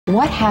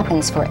What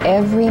happens for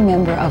every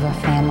member of a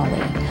family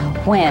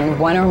when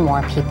one or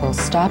more people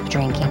stop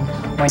drinking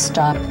or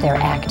stop their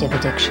active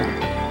addiction?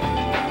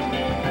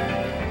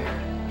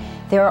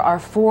 There are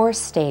 4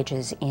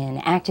 stages in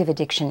active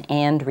addiction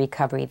and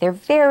recovery. They're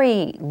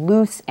very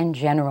loose and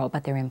general,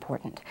 but they're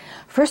important.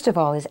 First of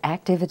all is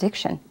active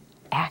addiction,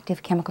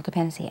 active chemical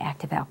dependency,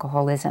 active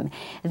alcoholism.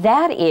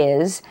 That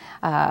is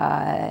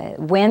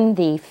when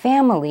the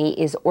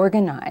family is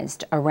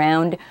organized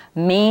around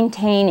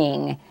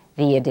maintaining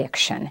the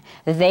addiction.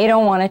 They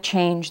don't want to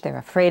change, they're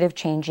afraid of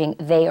changing.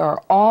 They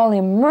are all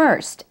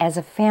immersed as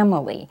a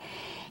family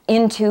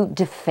into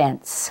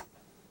defense.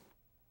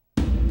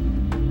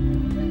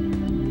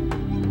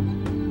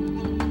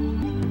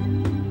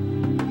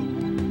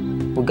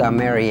 We got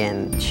married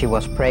and she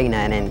was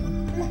pregnant,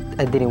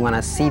 and I didn't want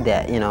to see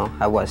that, you know.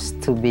 I was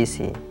too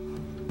busy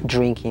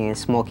drinking and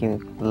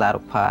smoking a lot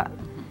of pot.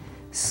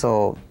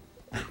 So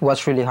it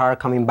was really hard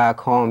coming back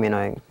home, you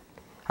know.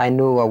 I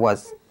knew I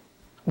was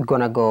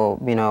gonna go,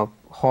 you know,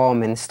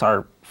 home and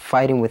start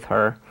fighting with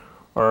her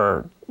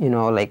or, you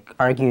know, like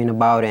arguing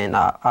about it. And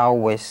I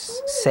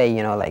always say,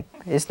 you know, like,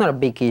 it's not a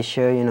big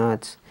issue, you know,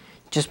 it's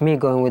just me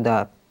going with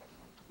the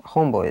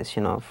homeboys,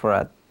 you know, for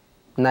a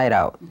night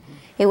out.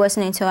 It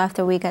wasn't until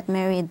after we got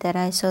married that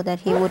I saw that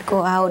he would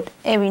go out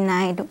every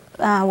night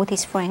with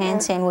his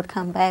friends and would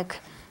come back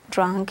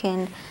drunk,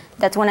 and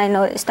that's when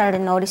I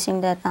started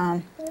noticing that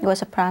it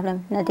was a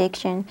problem, an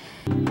addiction.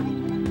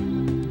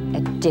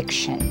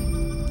 Addiction.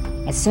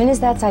 As soon as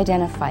that's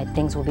identified,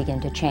 things will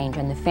begin to change,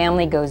 and the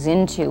family goes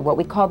into what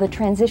we call the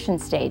transition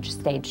stage,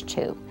 stage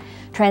 2.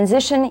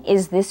 Transition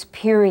is this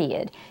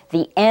period,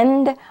 the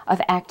end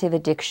of active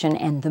addiction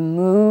and the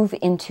move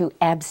into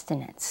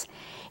abstinence.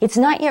 It's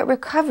not yet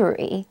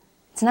recovery.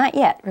 It's not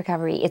yet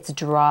recovery. It's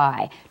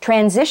dry.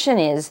 Transition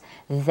is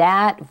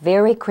that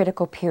very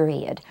critical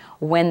period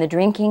when the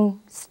drinking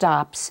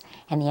stops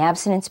and the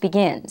abstinence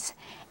begins.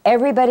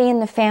 Everybody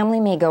in the family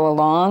may go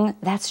along.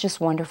 That's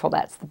just wonderful.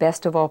 That's the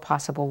best of all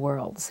possible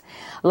worlds.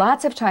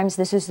 Lots of times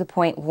this is the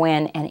point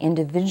when an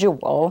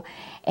individual,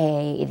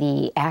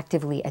 the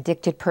actively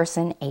addicted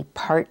person, a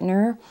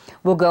partner,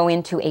 will go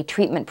into a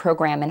treatment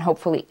program, and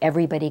hopefully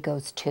everybody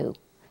goes too.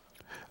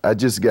 I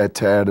just got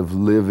tired of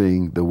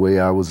living the way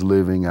I was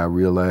living. I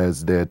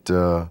realized that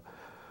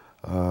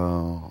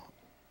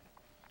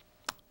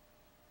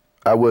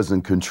I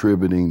wasn't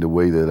contributing the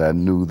way that I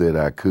knew that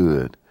I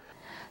could.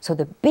 So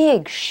the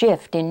big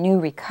shift in new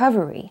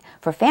recovery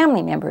for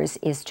family members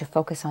is to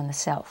focus on the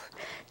self.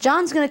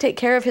 John's going to take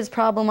care of his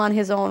problem on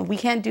his own. We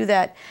can't do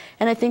that.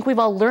 And I think we've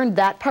all learned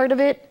that part of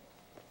it.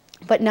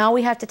 But now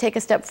we have to take a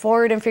step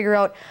forward and figure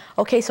out,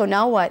 okay, so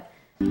now what?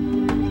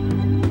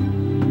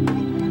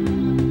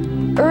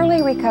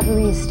 Early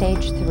recovery is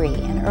stage 3,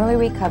 and early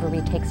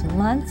recovery takes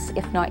months,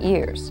 if not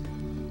years,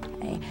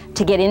 okay,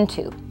 to get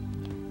into.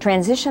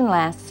 Transition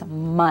lasts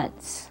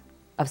months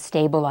of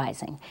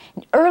stabilizing.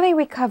 And early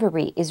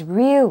recovery is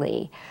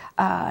really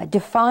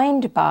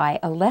defined by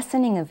a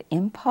lessening of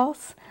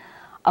impulse,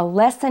 a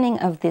lessening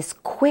of this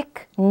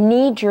quick,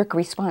 knee-jerk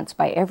response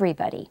by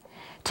everybody,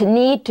 to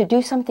need to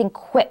do something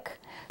quick.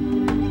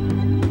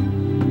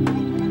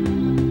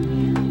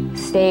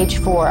 Stage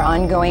 4,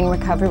 ongoing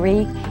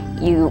recovery.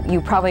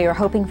 You probably are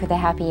hoping for the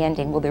happy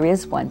ending. Well, there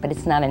is one, but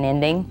it's not an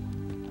ending.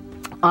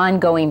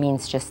 Ongoing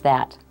means just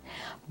that.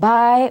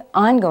 By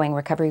ongoing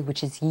recovery,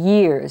 which is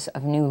years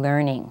of new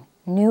learning,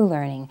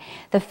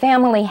 the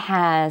family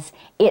has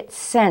its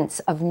sense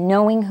of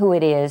knowing who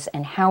it is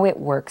and how it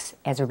works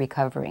as a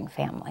recovering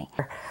family.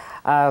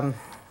 Now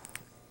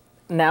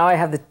I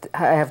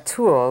have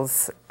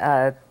tools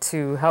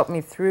to help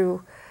me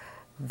through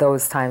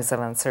those times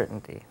of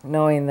uncertainty,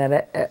 knowing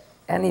that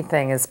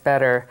anything is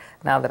better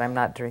now that I'm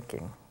not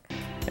drinking.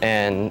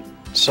 And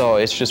so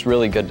it's just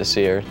really good to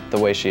see her the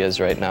way she is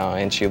right now,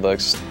 and she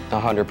looks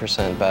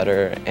 100%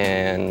 better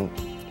and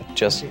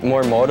just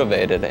more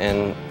motivated,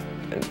 and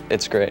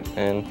it's great,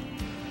 and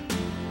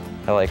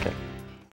I like it.